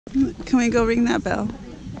Can we go ring that bell?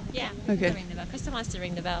 Yeah. Okay. Ring the bell. Krista wants to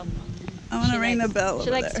ring the bell. I want to ring the bell. She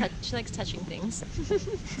likes touching things.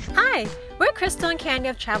 Hi, we're Crystal and Candy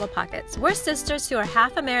of Travel Pockets. We're sisters who are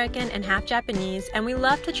half American and half Japanese, and we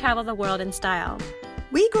love to travel the world in style.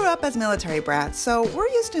 We grew up as military brats, so we're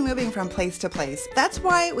used to moving from place to place. That's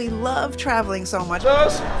why we love traveling so much.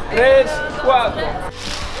 Dos, tres, cuatro.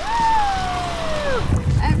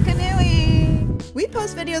 I'm canoeing! We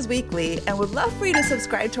post videos weekly and would love for you to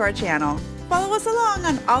subscribe to our channel. Follow us along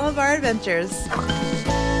on all of our adventures.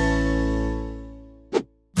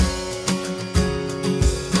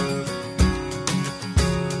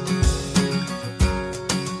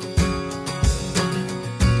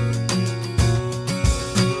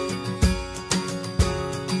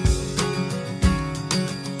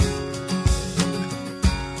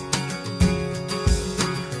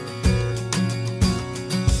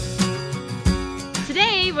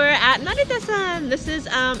 Today we're at Naritasan. This is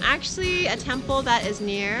actually a temple that is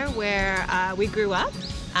near where we grew up,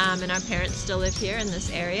 and our parents still live here in this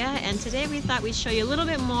area. And today we thought we'd show you a little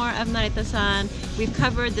bit more of Naritasan. We've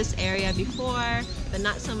covered this area before, but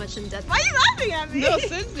not so much in depth. Why are you laughing at me? No,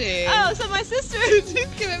 Cindy. Oh, so my sister. She's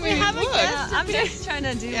giving me We have a look. guest. I'm just trying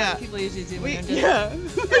to do what people usually do when they're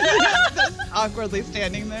Just awkwardly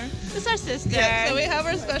standing there. This is our sister. Yeah, so we have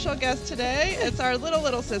our special guest today. It's our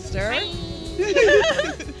little sister.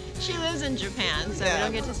 She lives in Japan, so we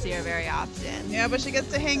don't get to see her very often. Yeah, but she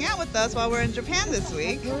gets to hang out with us while we're in Japan this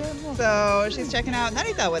week. So she's checking out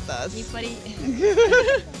Narita with us. Nippori.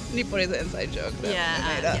 Nippori is an inside joke that we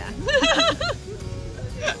made up.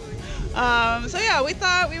 Yeah. So yeah, we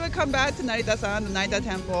thought we would come back to Narita-san, the Narita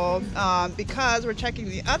temple, because we're checking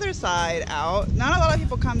the other side out. Not a lot of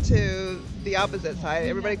people come to the opposite side.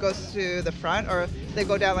 Everybody goes to the front, or they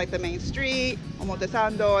go down like the main street,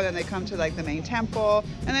 Omotesando, and then they come to like the main temple,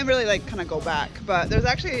 and then really like kind of go back. But there's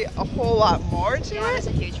actually a whole lot more to Yeah, it. it's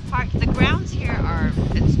a huge park. The grounds here are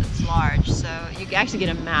it's large, so you can actually get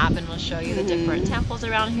a map and we'll show you the different temples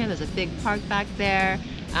around here. There's a big park back there.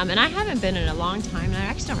 And I haven't been in a long time, and I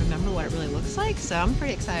actually don't remember what it really looks like, so I'm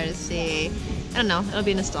pretty excited to see. I don't know, it'll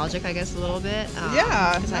be nostalgic, I guess, a little bit.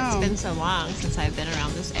 Yeah, because it's been so long since I've been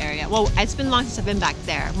around this area. Well, it's been long since I've been back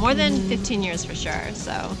there. More than 15 years for sure,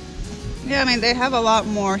 so. Yeah, I mean, they have a lot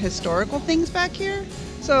more historical things back here.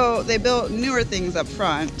 So they built newer things up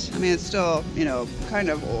front. I mean, it's still, you know, kind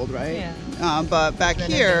of old, right? Yeah. But back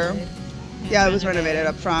here, yeah, it was renovated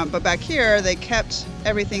up front. But back here, they kept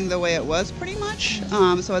everything the way it was pretty much.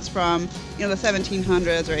 So it's from, you know, the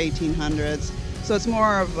 1700s or 1800s. So it's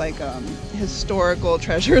more of like historical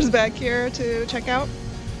treasures back here to check out.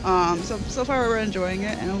 So far we're enjoying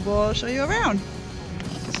it, and we'll show you around.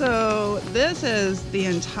 So this is the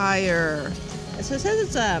entire. So it says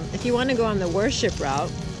it's if you want to go on the worship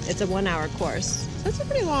route, it's a 1-hour course. So it's a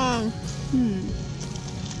pretty long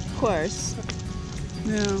course.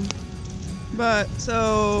 Yeah. But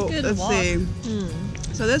so let's see.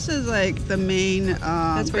 So this is like the main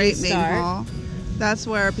great main hall. That's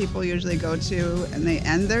where people usually go to, and they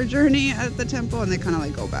end their journey at the temple, and they kind of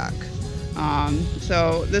like go back.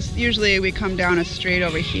 So this usually we come down a street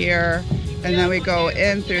over here, and then we go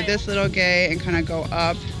in through this little gate and kind of go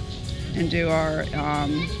up and do our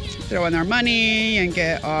throw in our money and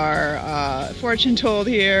get our fortune told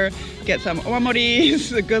here, get some omoris,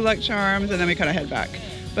 the good luck charms, and then we kind of head back.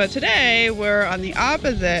 But today we're on the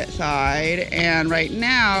opposite side, and right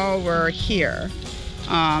now we're here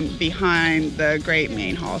behind the great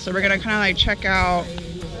main hall. So we're gonna kind of like check out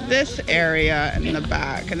this area in the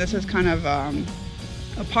back, and this is kind of a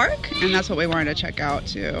park, and that's what we wanted to check out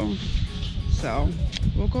too. So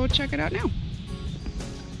we'll go check it out now.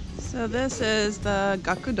 So this is the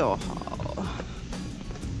Gakudo Hall.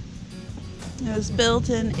 It was built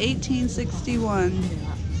in 1861.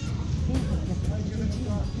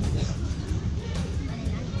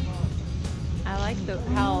 I like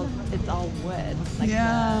how it's all wood. Like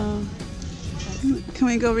yeah. Can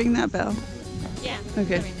we go ring that bell? Yeah.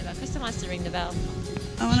 Okay. Ring the bell. Krista wants to ring the bell.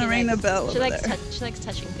 I want to ring the bell She over likes there. she likes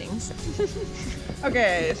touching things.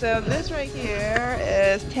 Okay, so this right here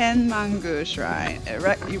is Tenmangu Shrine,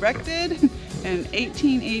 erected in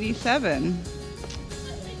 1887,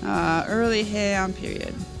 early Heian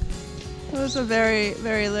period. It was a very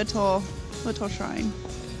little shrine.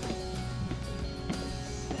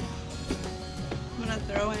 I'm gonna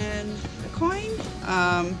throw in a coin,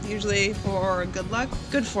 usually for good luck,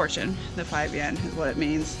 good fortune. The 5 yen is what it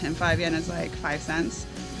means, and 5 yen is like 5 cents.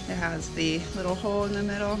 It has the little hole in the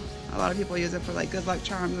middle. A lot of people use it for like good luck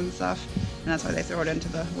charms and stuff, and that's why they throw it into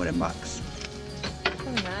the wooden box.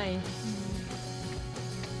 Oh, nice.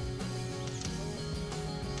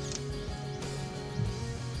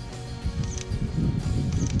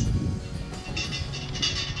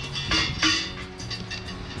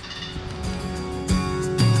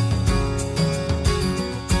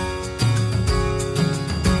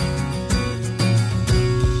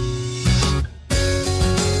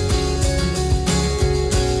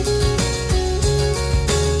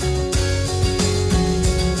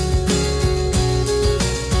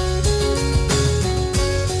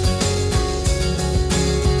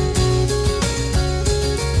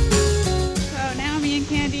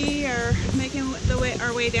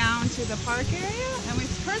 park area, and we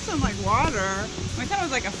heard some like water. We thought it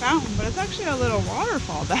was like a fountain, but it's actually a little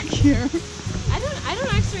waterfall back here. I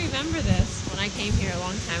don't actually remember this when I came here a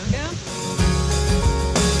long time ago.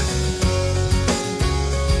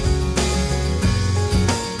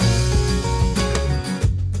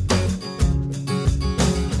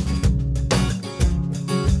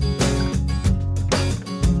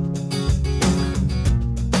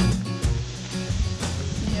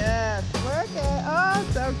 Yes, work it. Oh,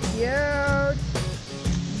 so cute.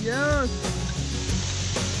 Yes.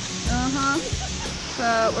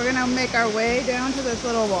 So we're gonna make our way down to this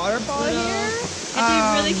little waterfall here. You have to be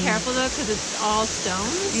really careful though, because it's all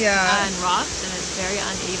stones and rocks, and it's very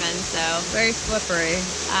uneven. So very slippery.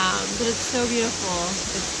 But it's so beautiful.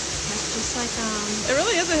 It's just like It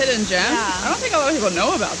really is a hidden gem. Yeah. I don't think a lot of people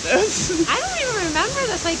know about this. I don't even remember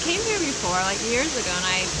this. I came here before, like years ago, and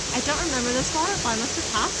I don't remember this waterfall. I must have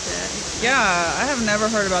passed it. Yeah, I have never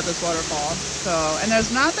heard about this waterfall. So, and there's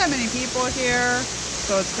not that many people here,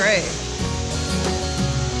 so it's great.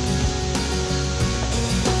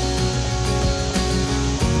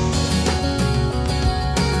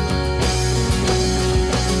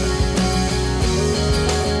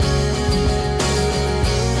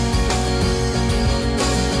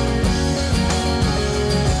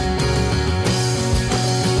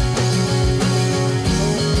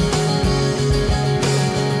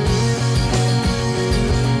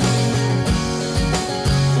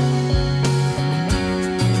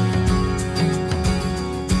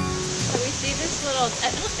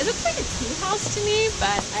 It looks like a tea house to me,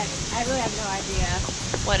 but I really have no idea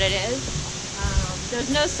what it is. There's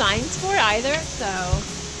no signs for it either, so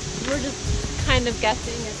we're just kind of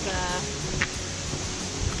guessing it's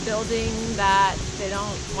a building that they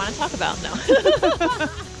don't want to talk about. No.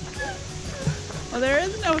 Well, there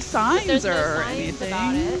is no signs or anything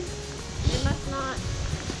about it. They must not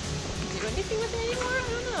do anything with it anymore. I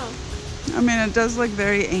don't know. I mean, it does look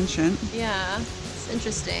very ancient. Yeah, it's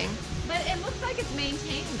interesting. But it looks like it's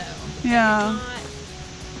maintained though. Yeah. Like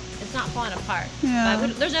it's not falling apart. Yeah.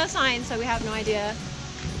 But there's no sign, so we have no idea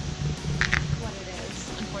what it is,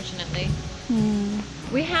 unfortunately.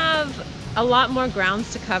 We have a lot more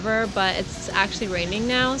grounds to cover, but it's actually raining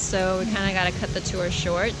now, so we kind of got to cut the tour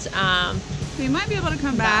short. We might be able to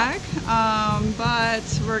come back,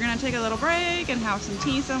 but we're going to take a little break and have some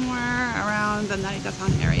tea somewhere around the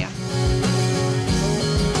Naritasan area.